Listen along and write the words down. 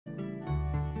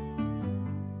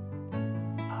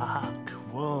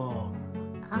warm.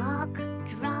 Ark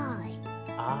dry.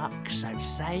 Ark so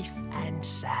safe and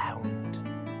sound.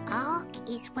 Ark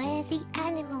is where the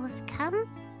animals come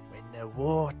when the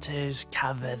waters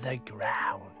cover the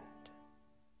ground.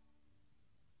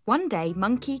 One day,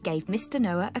 Monkey gave Mr.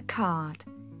 Noah a card.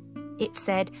 It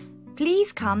said,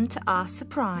 "Please come to our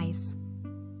surprise."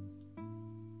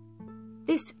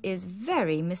 This is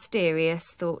very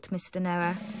mysterious, thought Mr.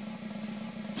 Noah.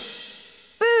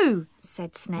 "Boo!"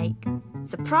 said Snake.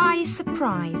 "Surprise,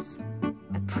 surprise!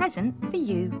 A present for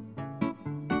you."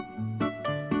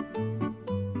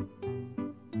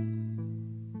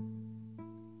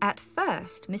 At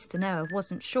first, Mr. Noah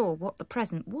wasn't sure what the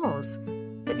present was,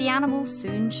 but the animals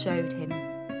soon showed him.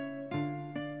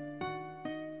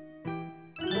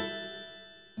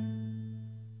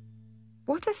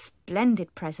 "What a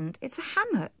splendid present! It's a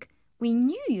hammock. We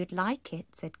knew you'd like it,"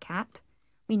 said Cat.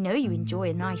 "We know you enjoy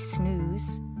a nice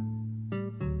snooze."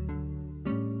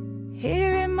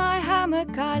 "Here in my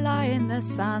hammock I lie in the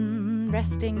sun,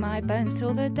 resting my bones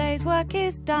till the day's work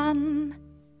is done."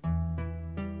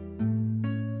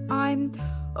 I'm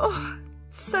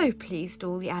so pleased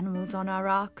all the animals on our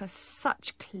ark are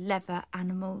such clever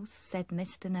animals," said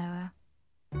Mr. Noah.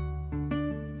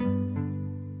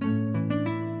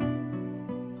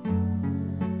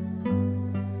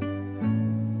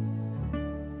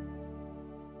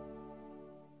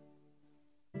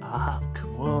 Ark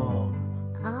warm.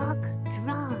 Ark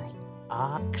dry.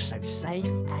 Ark so safe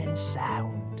and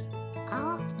sound.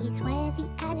 Ark is where the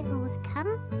animals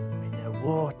come when the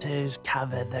waters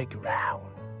cover the ground.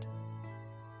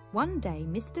 One day,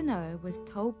 Mr. Noah was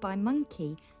told by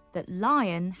Monkey that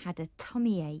Lion had a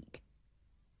tummy ache.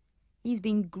 "He's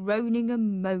been groaning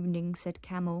and moaning," said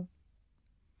Camel.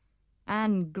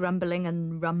 "And grumbling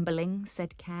and rumbling,"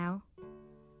 said Cow.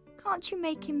 "Can't you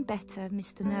make him better,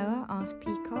 Mr. Noah?" asked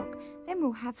Peacock. "Then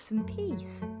we'll have some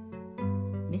peace."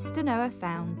 Mr. Noah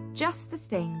found just the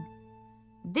thing.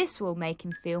 This will make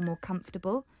him feel more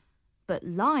comfortable, but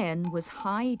Lion was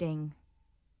hiding.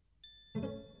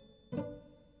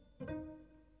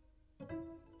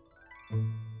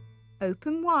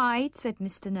 "Open wide," said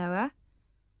Mr. Noah.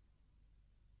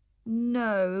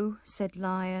 "No," said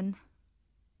Lion.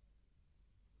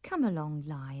 "Come along,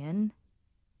 Lion."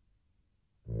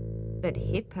 But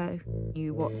Hippo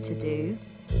knew what to do.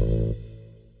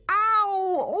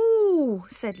 "Ow! Ooh!"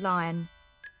 said Lion.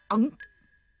 "Unk!"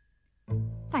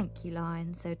 "Thank you,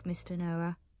 Lion," said Mr.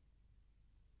 Noah.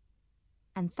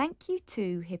 "And thank you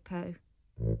too, Hippo."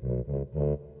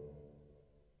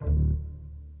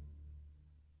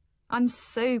 "I'm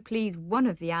so pleased one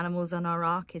of the animals on our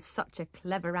ark is such a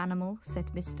clever animal," said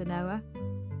Mr. Noah.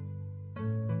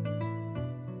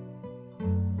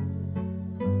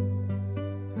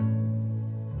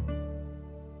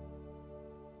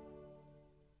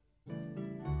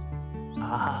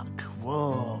 Ark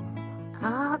warm.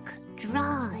 Ark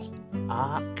dry.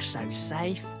 Ark so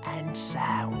safe and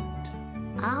sound.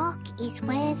 Ark is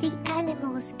where the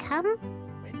animals come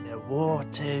when the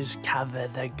waters cover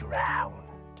the ground.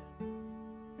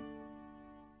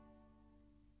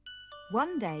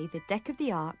 One day, the deck of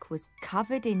the ark was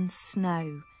covered in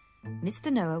snow. Mr.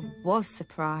 Noah was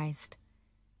surprised.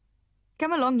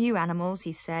 "Come along, you animals,"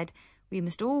 he said. "We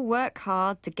must all work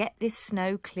hard to get this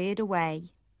snow cleared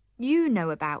away. You know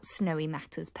about snowy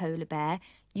matters, Polar Bear.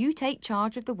 You take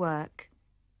charge of the work."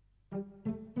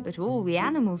 But all the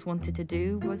animals wanted to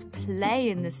do was play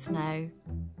in the snow.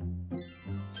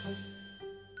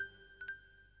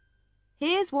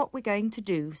 "Here's what we're going to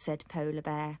do," said Polar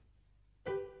Bear.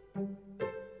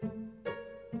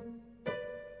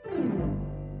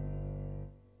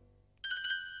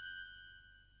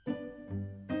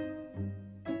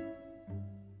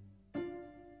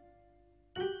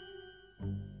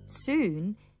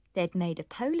 Soon, they'd made a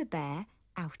polar bear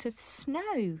out of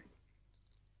snow.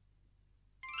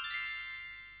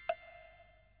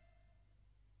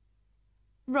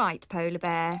 "Right, Polar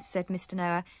Bear," said Mr.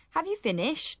 Noah. "Have you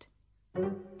finished?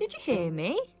 Did you hear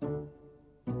me?"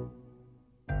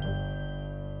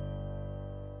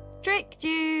 "Tricked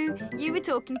you! You were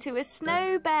talking to a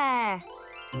snow bear."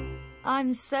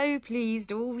 "I'm so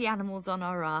pleased all the animals on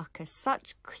our ark are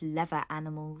such clever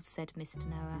animals," said Mr.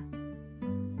 Noah.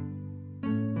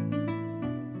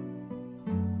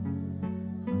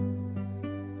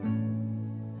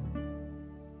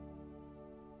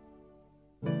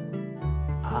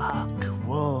 Ark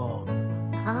warm.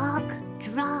 Ark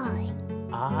dry.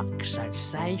 Ark so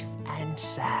safe and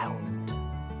sound.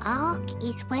 Ark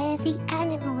is where the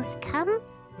animals come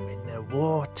when the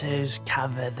waters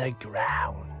cover the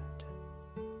ground.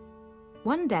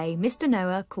 One day, Mr.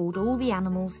 Noah called all the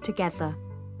animals together.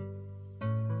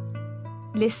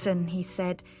 "Listen," he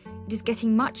said, "it is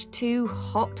getting much too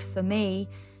hot for me.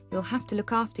 You'll have to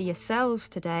look after yourselves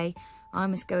today. I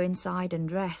must go inside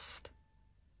and rest."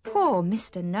 "Poor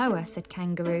Mr. Noah," said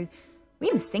Kangaroo.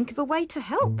 "We must think of a way to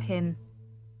help him."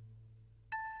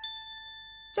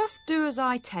 "Just do as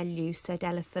I tell you," said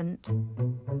Elephant.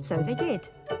 So they did.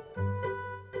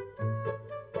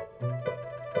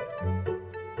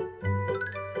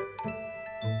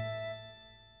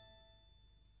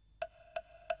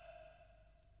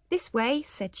 "This way,"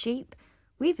 said Sheep.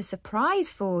 "We've a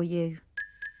surprise for you."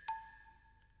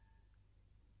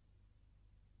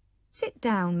 "Sit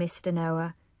down, Mr.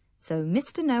 Noah." So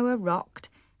Mr. Noah rocked,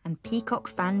 and Peacock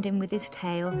fanned him with his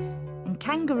tail, and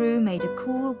Kangaroo made a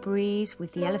cool breeze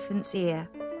with the elephant's ear.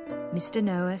 Mr.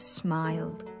 Noah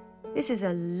smiled. "This is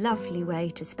a lovely way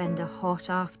to spend a hot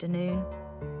afternoon.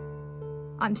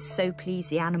 I'm so pleased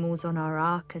the animals on our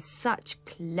ark are such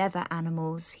clever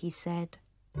animals," he said.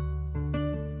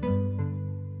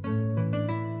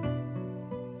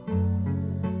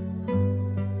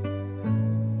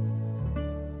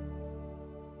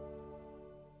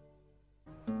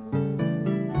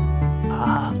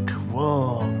 Ark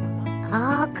warm.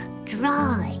 Ark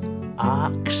dry.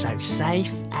 Ark so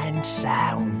safe and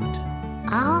sound.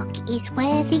 Ark is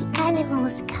where the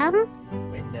animals come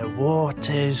When the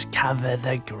waters cover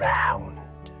the ground.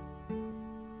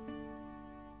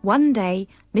 One day,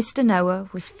 Mr. Noah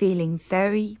was feeling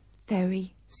very,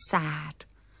 very sad.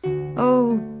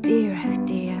 Oh dear, oh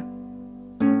dear.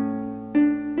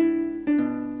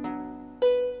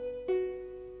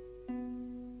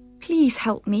 "Please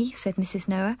help me," said Mrs.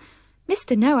 Noah.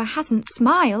 "Mr. Noah hasn't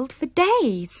smiled for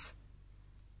days."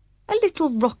 "A little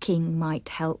rocking might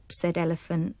help," said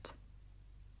Elephant.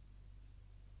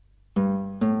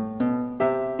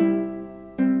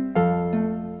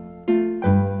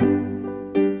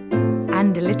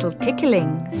 "And a little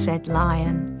tickling," said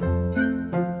Lion.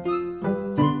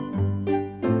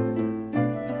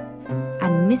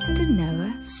 And Mr.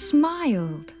 Noah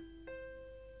smiled.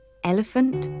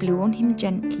 Elephant blew on him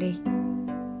gently.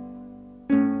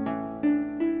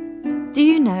 "Do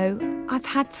you know, I've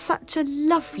had such a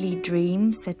lovely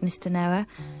dream," said Mr. Noah.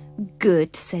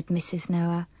 "Good," said Mrs.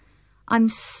 Noah. "I'm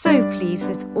so pleased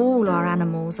that all our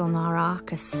animals on our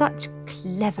ark are such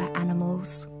clever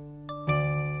animals."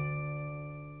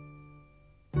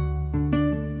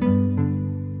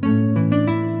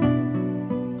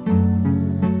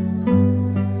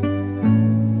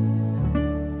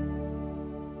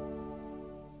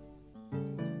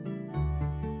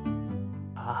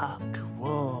 Ark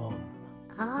warm.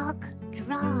 Ark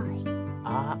dry.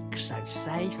 Ark so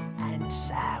safe and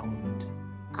sound.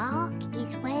 Ark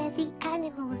is where the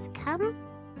animals come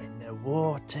When the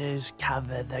waters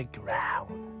cover the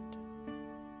ground.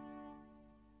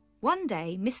 One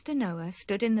day, Mr. Noah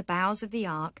stood in the bows of the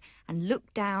ark and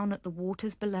looked down at the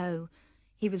waters below.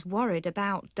 He was worried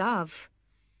about Dove.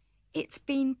 "It's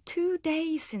been 2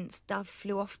 days since Dove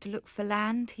flew off to look for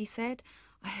land," he said.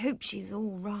 "I hope she's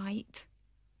all right."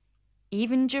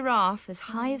 Even Giraffe,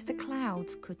 as high as the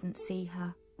clouds, couldn't see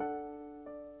her.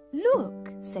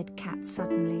 "Look," said Cat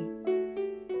suddenly.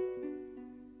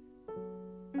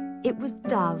 It was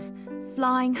Dove,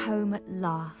 flying home at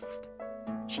last.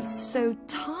 "She's so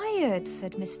tired,"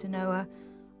 said Mr. Noah.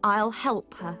 "I'll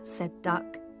help her," said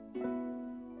Duck.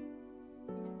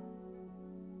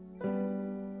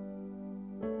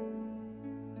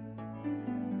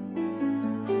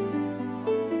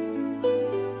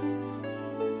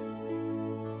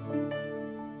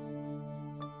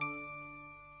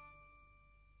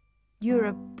 "You're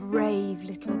a brave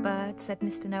little bird," said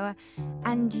Mr. Noah,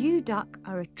 "and you, Duck,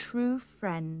 are a true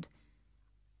friend.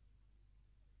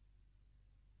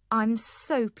 I'm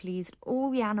so pleased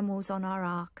all the animals on our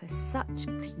ark are such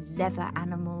clever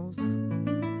animals."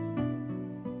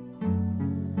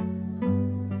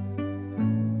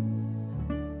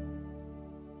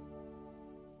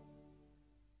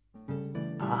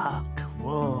 Ark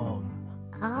warm.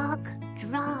 Ark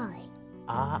dry.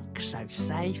 Ark so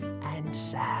safe and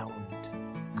sound.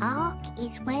 Ark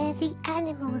is where the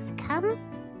animals come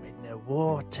When the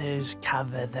waters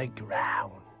cover the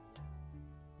ground.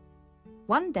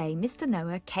 One day Mr.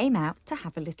 Noah came out to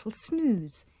have a little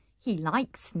snooze. He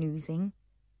likes snoozing.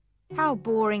 "How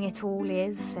boring it all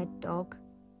is," said Dog.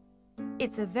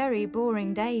 "It's a very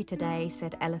boring day today,"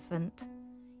 said Elephant.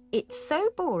 "It's so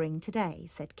boring today,"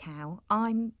 said Cow.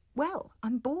 I'm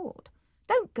bored."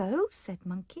 "Don't go," said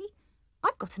Monkey.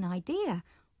 "I've got an idea.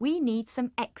 We need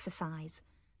some exercise.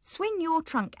 Swing your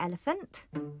trunk, Elephant."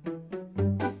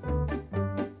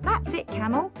 "That's it,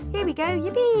 Camel. Here we go,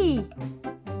 yippee!"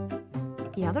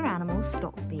 The other animals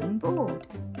stopped being bored.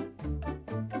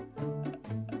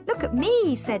 at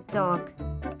me, said Dog.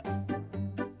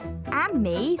 And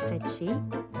me, said Sheep.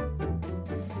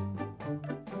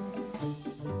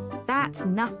 That's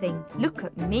nothing. Look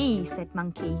at me, said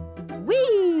Monkey.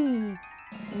 Whee!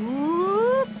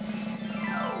 Whoops!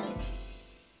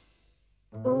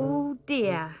 Oh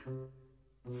dear.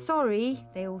 Sorry,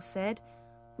 they all said.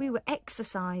 We were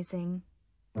exercising.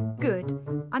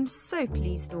 Good. I'm so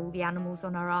pleased all the animals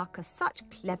on our ark are such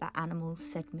clever animals,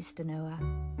 said Mr. Noah.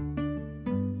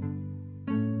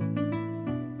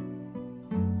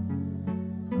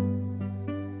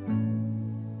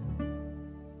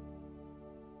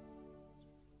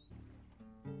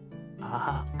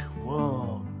 Ark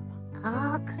warm.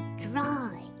 Ark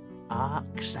dry.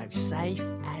 Ark so safe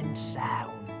and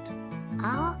sound.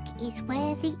 Ark is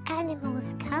where the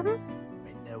animals come.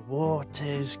 When the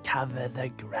waters cover the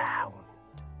ground.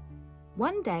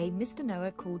 One day, Mr.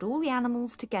 Noah called all the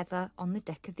animals together on the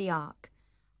deck of the ark.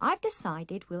 I've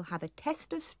decided we'll have a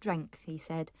test of strength, he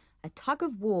said, a tug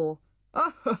of war.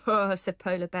 Oh, said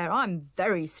Polar Bear, I'm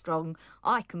very strong.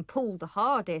 I can pull the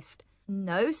hardest.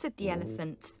 No, said the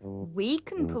elephants, we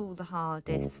can pull the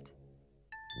hardest.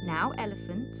 Now,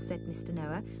 Elephant, said Mr.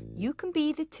 Noah, you can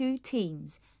be the two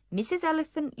teams. Mrs.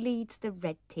 Elephant leads the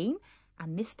red team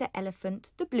and Mr.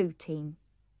 Elephant the blue team.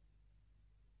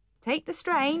 Take the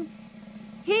strain.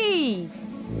 Heave!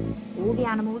 All the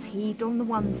animals heaved on the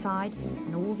one side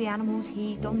and all the animals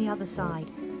heaved on the other side.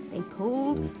 They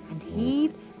pulled and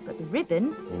heaved, but the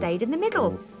ribbon stayed in the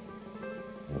middle.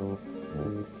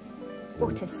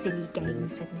 What a silly game,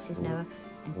 said Mrs. Noah,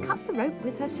 and cut the rope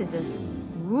with her scissors.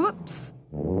 Whoops!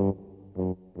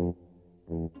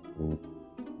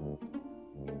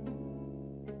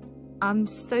 I'm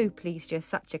so pleased you're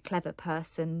such a clever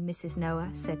person, Mrs. Noah,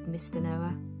 said Mr.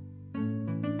 Noah.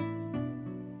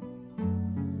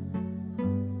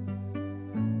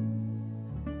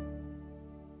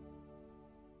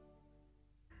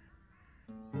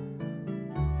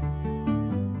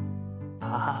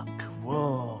 Ark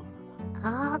warm.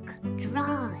 Ark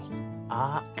dry.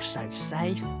 Ark so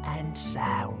safe and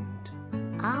sound.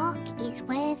 Ark is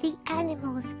where the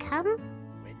animals come.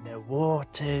 When the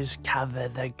waters cover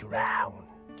the ground.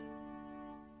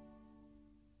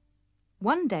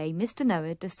 One day, Mr.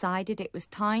 Noah decided it was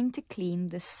time to clean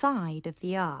the side of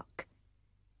the ark.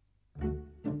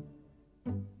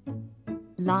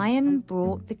 Lion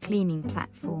brought the cleaning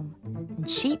platform, and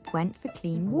Sheep went for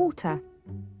clean water.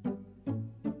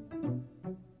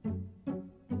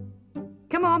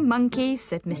 Come on, monkeys,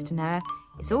 said Mr. Noah.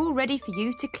 It's all ready for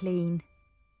you to clean.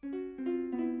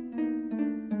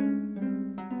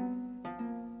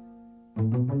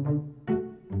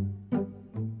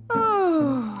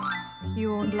 Oh,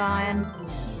 yawned Lion.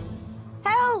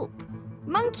 Help!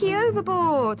 Monkey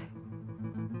overboard!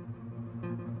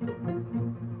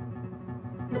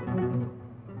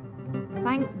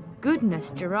 Thank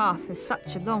goodness Giraffe has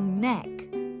such a long neck.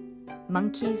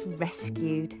 Monkey's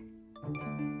rescued.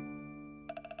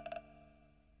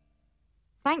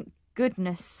 Thank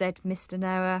goodness, said Mr.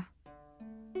 Noah.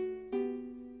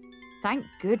 Thank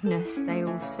goodness, they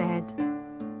all said.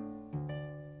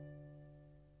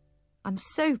 I'm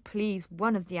so pleased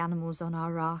one of the animals on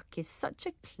our ark is such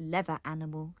a clever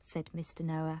animal, said Mr.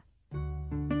 Noah.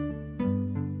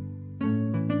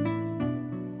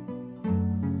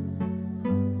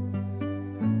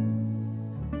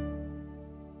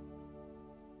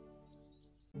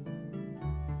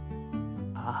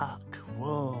 Ark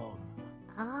warm.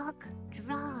 Ark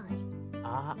dry.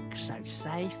 Ark so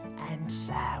safe and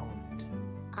sound.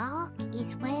 Ark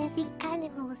is where the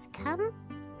animals come.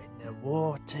 When the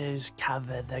waters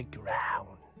cover the ground.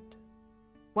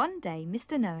 One day,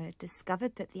 Mr. Noah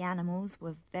discovered that the animals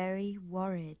were very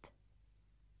worried.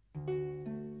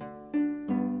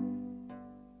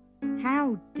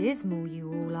 How dismal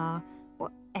you all are.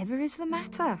 Whatever is the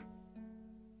matter?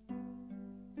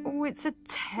 Oh, it's a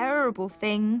terrible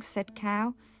thing, said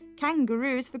Cow.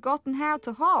 Kangaroo's forgotten how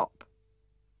to hop.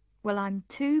 Well, I'm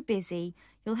too busy.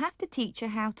 You'll have to teach her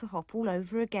how to hop all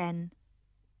over again.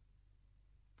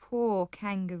 Poor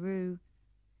Kangaroo.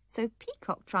 So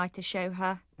Peacock tried to show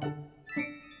her.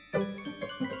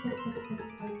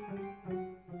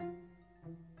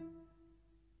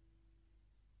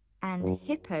 And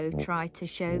Hippo tried to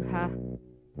show her.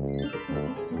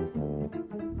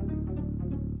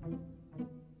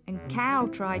 And Cow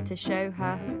tried to show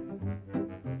her.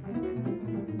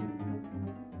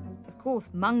 Of course,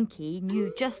 Monkey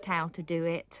knew just how to do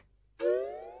it.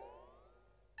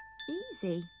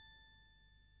 Easy.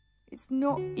 It's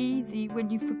not easy when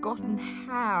you've forgotten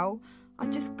how. I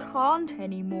just can't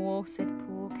anymore, said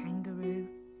poor Kangaroo.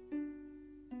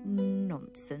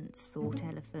 Nonsense, thought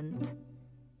Elephant.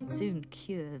 soon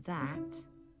cure that.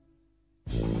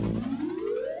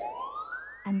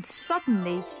 And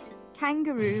suddenly,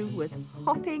 Kangaroo was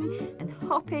hopping and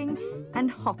hopping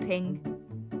and hopping.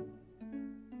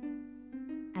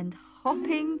 And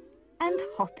hopping and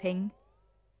hopping.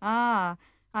 Ah,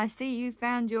 I see you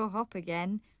found your hop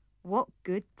again. What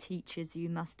good teachers you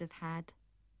must have had.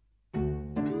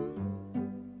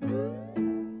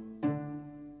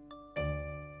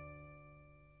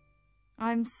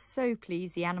 I'm so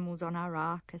pleased the animals on our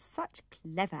ark are such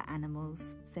clever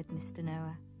animals, said Mr.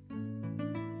 Noah.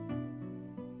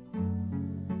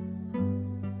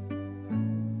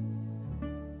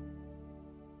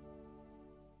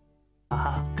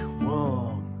 Ark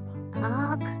warm.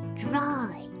 Ark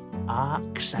dry.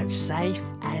 Ark so safe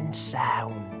and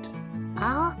sound.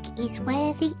 Ark is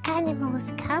where the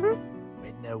animals come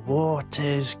When the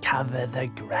waters cover the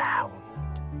ground.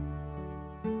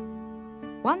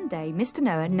 One day, Mr.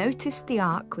 Noah noticed the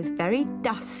ark was very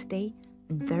dusty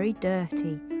and very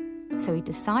dirty, so he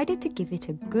decided to give it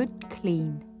a good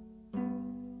clean.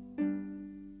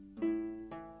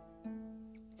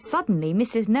 Suddenly,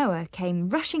 Mrs. Noah came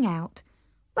rushing out.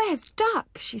 "Where's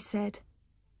Duck?" she said.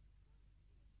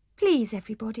 "Please,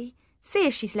 everybody, see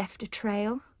if she's left a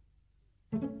trail."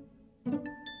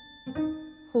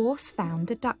 Horse found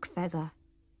a duck feather.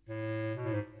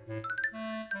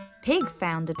 Pig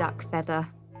found a duck feather.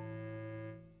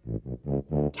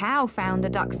 Cow found a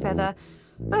duck feather.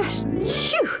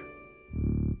 Shoo!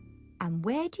 And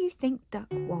where do you think Duck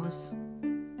was?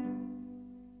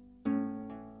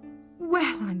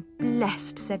 "Well, I'm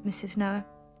blessed," said Mrs. Noah.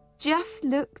 "Just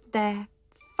look there,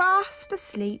 fast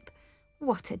asleep.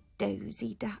 What a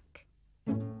dozy duck."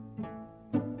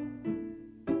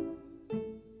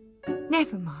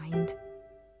 Never mind.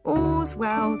 All's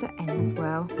well that ends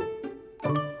well.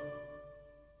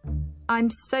 "I'm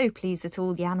so pleased that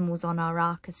all the animals on our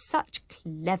ark are such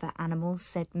clever animals,"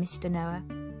 said Mr. Noah.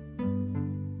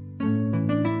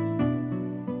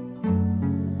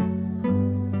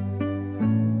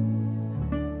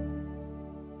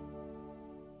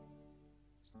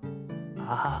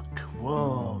 Ark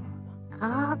warm.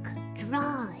 Ark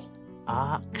dry.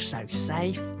 Ark so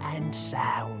safe and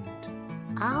sound.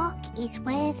 Ark is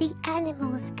where the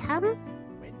animals come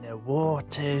When the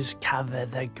waters cover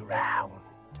the ground.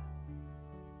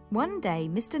 One day,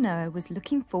 Mr. Noah was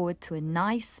looking forward to a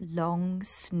nice long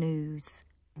snooze.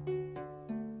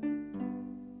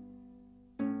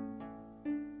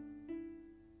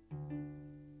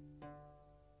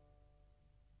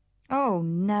 "Oh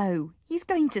no, he's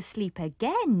going to sleep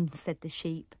again," said the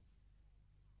sheep.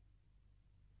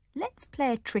 "Let's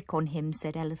play a trick on him,"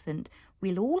 said Elephant.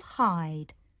 "We'll all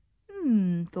hide."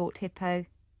 Thought Hippo.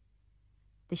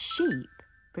 The sheep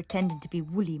pretended to be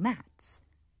woolly mats,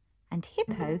 and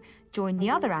Hippo joined the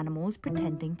other animals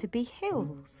pretending to be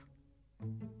hills.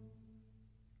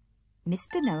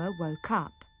 Mr. Noah woke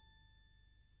up.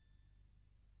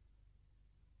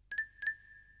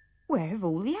 Where have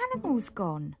all the animals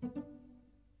gone?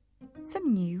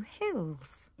 Some new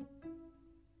hills.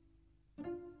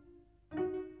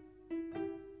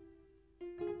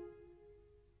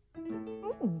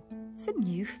 Ooh, some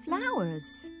new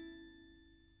flowers.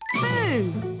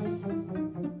 Boo!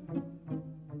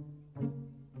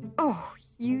 Oh,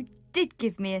 you did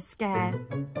give me a scare.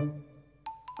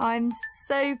 I'm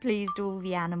so pleased all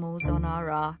the animals on our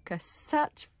ark are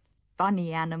such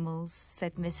funny animals,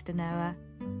 said Mr. Noah.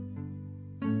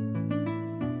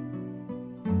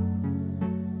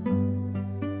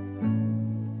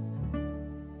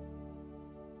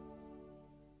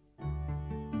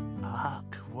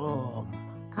 Ark warm.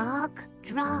 Ark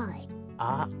dry.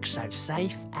 Ark so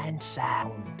safe and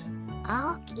sound.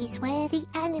 Ark is where the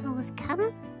animals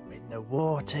come When the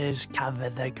waters cover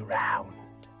the ground.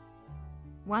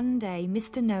 One day,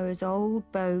 Mr. Noah's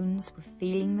old bones were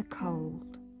feeling the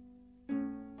cold.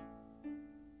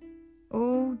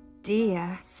 "Oh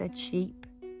dear," said Sheep.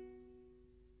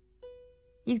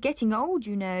 "He's getting old,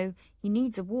 you know. He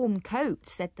needs a warm coat,"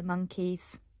 said the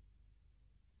monkeys.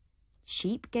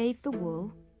 Sheep gave the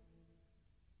wool.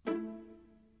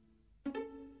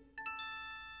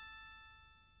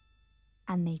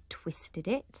 And they twisted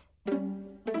it.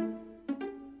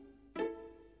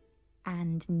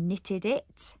 And knitted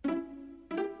it.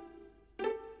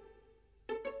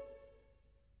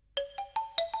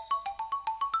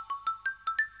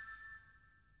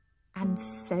 And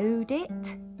sewed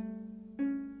it.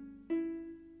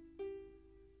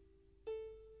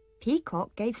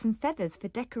 Peacock gave some feathers for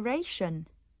decoration.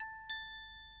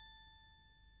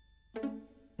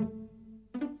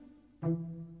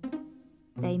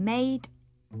 They made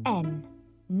N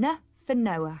for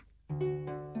Noah.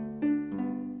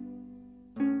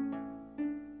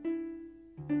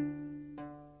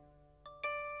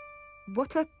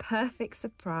 What a perfect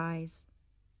surprise.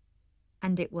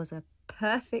 And it was a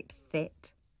perfect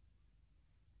fit.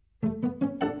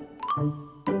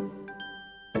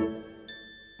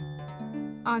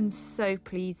 I'm so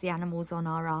pleased the animals on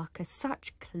our ark are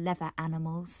such clever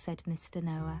animals, said Mr.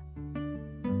 Noah.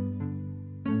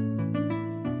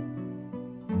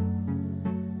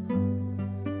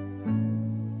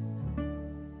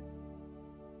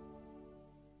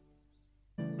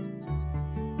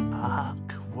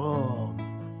 Ark warm.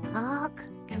 Ark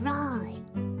dry.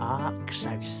 Ark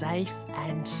so safe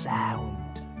and sound.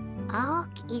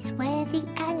 Ark is where the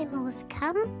animals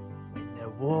come When the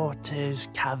waters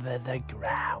cover the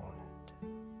ground.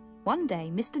 One day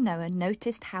Mr. Noah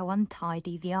noticed how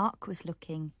untidy the ark was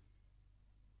looking.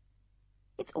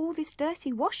 It's all this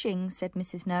dirty washing, said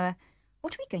Mrs. Noah.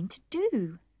 What are we going to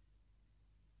do?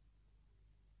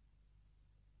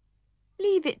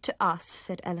 Leave it to us,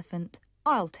 said Elephant.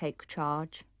 I'll take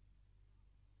charge.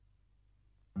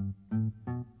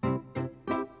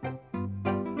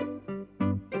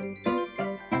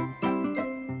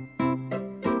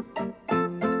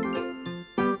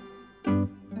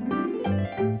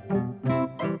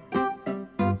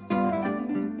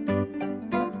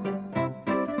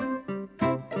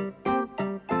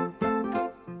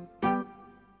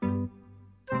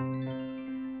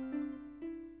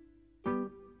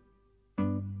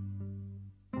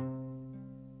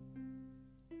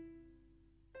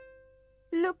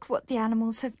 Look what the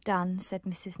animals have done, said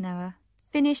Mrs. Noah.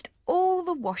 Finished all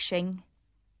the washing.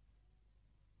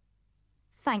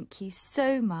 Thank you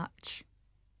so much.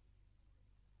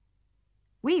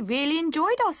 We really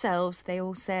enjoyed ourselves, they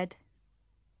all said.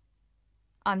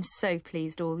 I'm so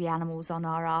pleased all the animals on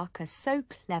our ark are so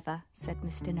clever, said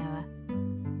Mr. Noah.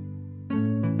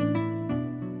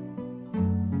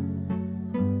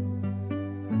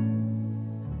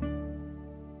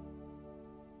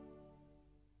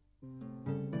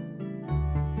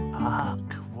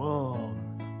 Ark warm.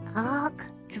 Ark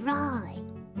dry.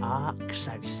 Ark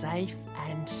so safe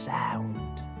and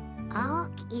sound.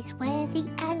 Ark is where the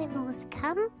animals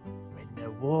come When the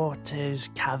waters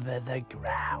cover the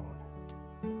ground.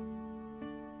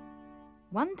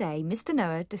 One day Mr.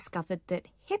 Noah discovered that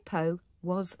Hippo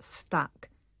was stuck.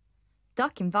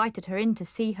 Duck invited her in to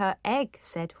see her egg,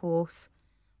 said Horse.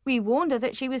 We warned her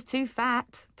that she was too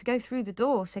fat to go through the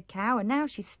door, said Cow, and now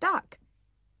she's stuck.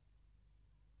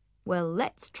 Well,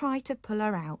 let's try to pull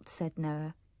her out, said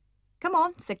Noah. Come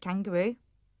on, said Kangaroo.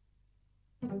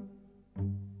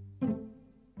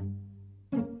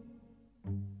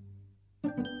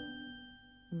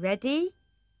 Ready,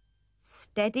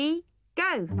 steady,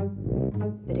 go!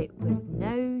 But it was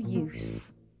no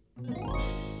use.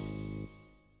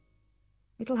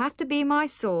 It'll have to be my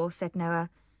saw, said Noah.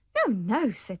 No,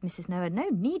 no, said Mrs. Noah, no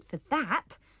need for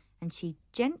that. And she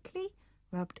gently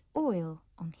rubbed oil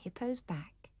on Hippo's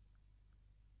back.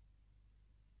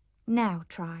 Now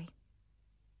try.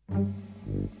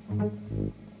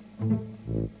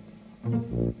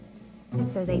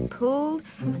 So they pulled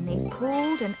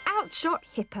and out shot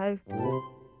Hippo.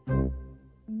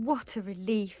 What a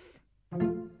relief.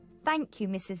 Thank you,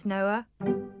 Mrs. Noah.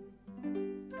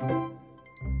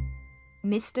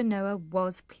 Mr. Noah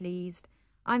was pleased.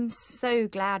 I'm so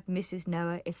glad Mrs.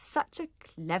 Noah is such a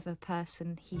clever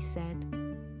person, he said.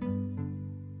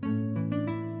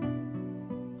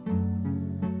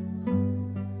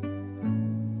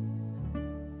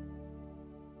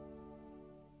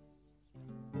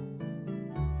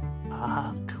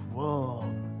 Ark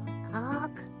warm.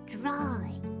 Ark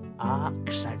dry.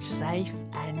 Ark so safe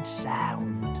and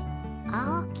sound.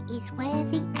 Ark is where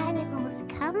the animals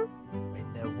come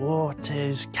When the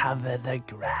waters cover the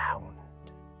ground.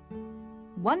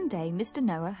 One day Mr.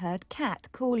 Noah heard Cat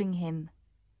calling him.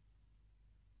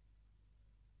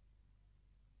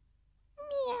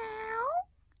 Meow.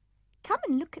 Come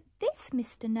and look at this,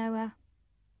 Mr. Noah.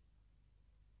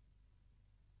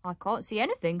 I can't see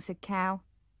anything, said Cow.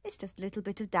 It's just a little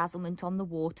bit of dazzlement on the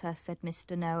water, said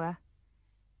Mr. Noah.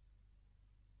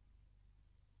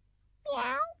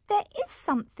 Meow, there is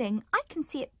something. I can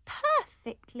see it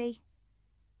perfectly.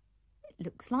 It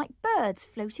looks like birds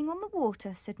floating on the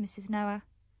water, said Mrs. Noah.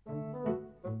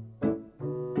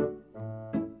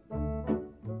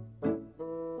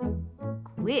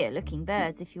 Queer-looking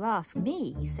birds, if you ask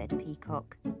me, said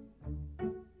Peacock.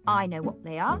 I know what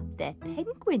they are. They're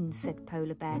penguins, said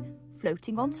Polar Bear,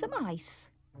 floating on some ice.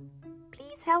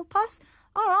 Please help us.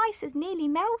 Our ice has nearly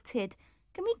melted.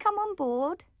 Can we come on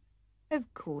board?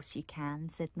 Of course you can,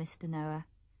 said Mr. Noah.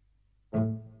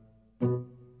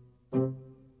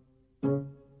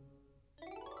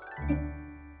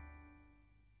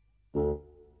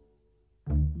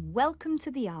 Welcome to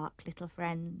the Ark, little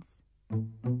friends.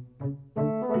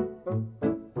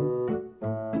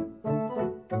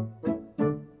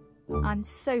 I'm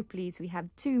so pleased we have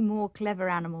 2 more clever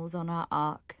animals on our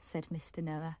Ark, said Mr.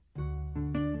 Noah.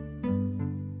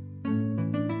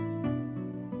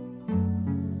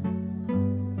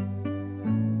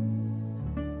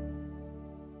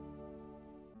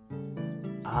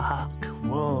 Ark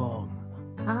warm.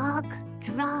 Ark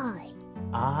dry.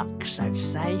 Ark so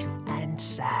safe and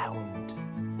sound.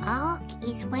 Ark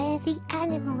is where the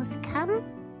animals come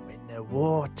When the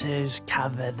waters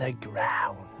cover the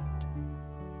ground.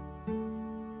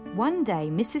 One day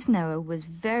Mrs. Noah was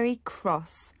very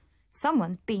cross.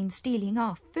 Someone's been stealing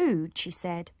our food, she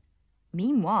said.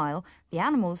 Meanwhile, the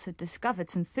animals had discovered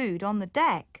some food on the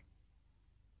deck.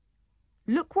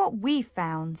 Look what we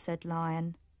found, said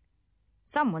Lion.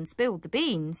 Someone spilled the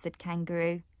beans, said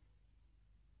Kangaroo.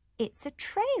 It's a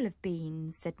trail of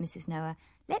beans, said Mrs. Noah.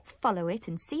 Let's follow it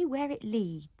and see where it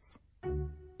leads.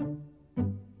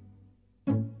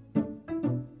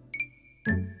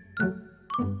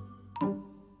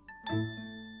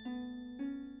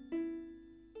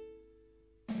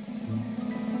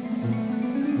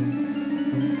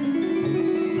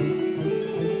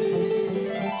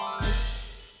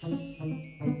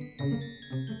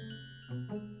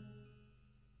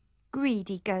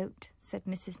 Greedy goat, said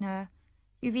Mrs. Noah.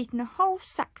 You've eaten a whole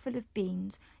sackful of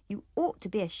beans. You ought to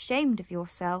be ashamed of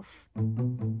yourself.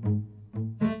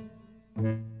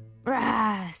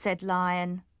 Brah, said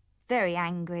Lion, very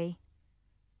angry.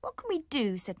 What can we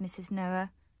do, said Mrs. Noah.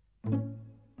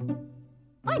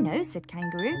 I know, said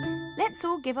Kangaroo. Let's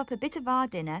all give up a bit of our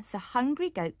dinner so Hungry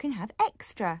Goat can have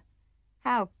extra.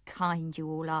 How kind you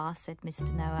all are, said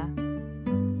Mr. Noah.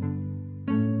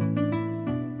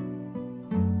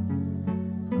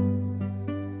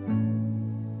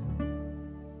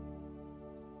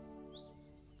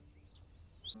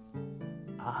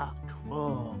 Ark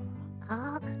warm.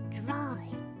 Ark dry.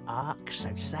 Ark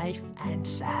so safe and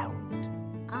sound.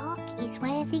 Ark is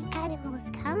where the animals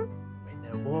come When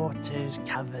the waters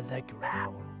cover the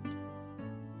ground.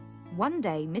 One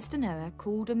day Mr. Noah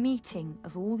called a meeting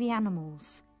of all the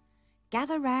animals.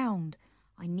 Gather round.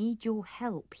 I need your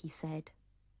help, he said.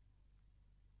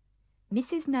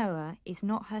 Mrs. Noah is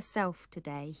not herself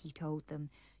today, he told them.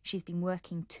 She's been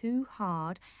working too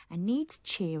hard and needs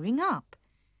cheering up.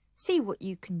 See what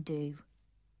you can do.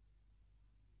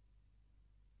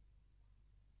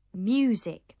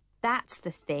 Music, that's the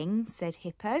thing, said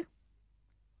Hippo.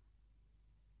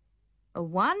 A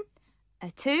 1,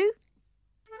 a 2.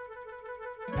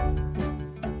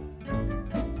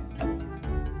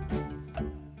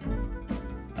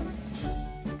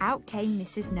 Out came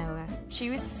Mrs. Noah.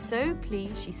 She was so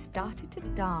pleased she started to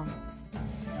dance.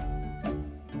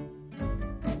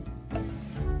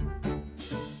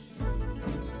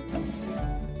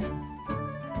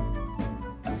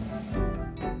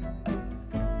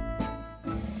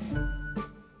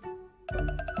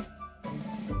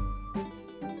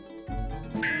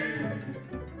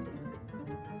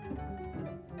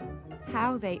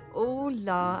 How they all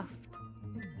laughed.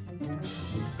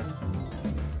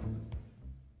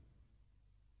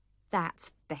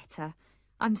 That's better.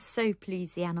 I'm so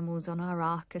pleased the animals on our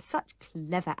ark are such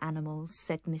clever animals,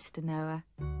 said Mr. Noah.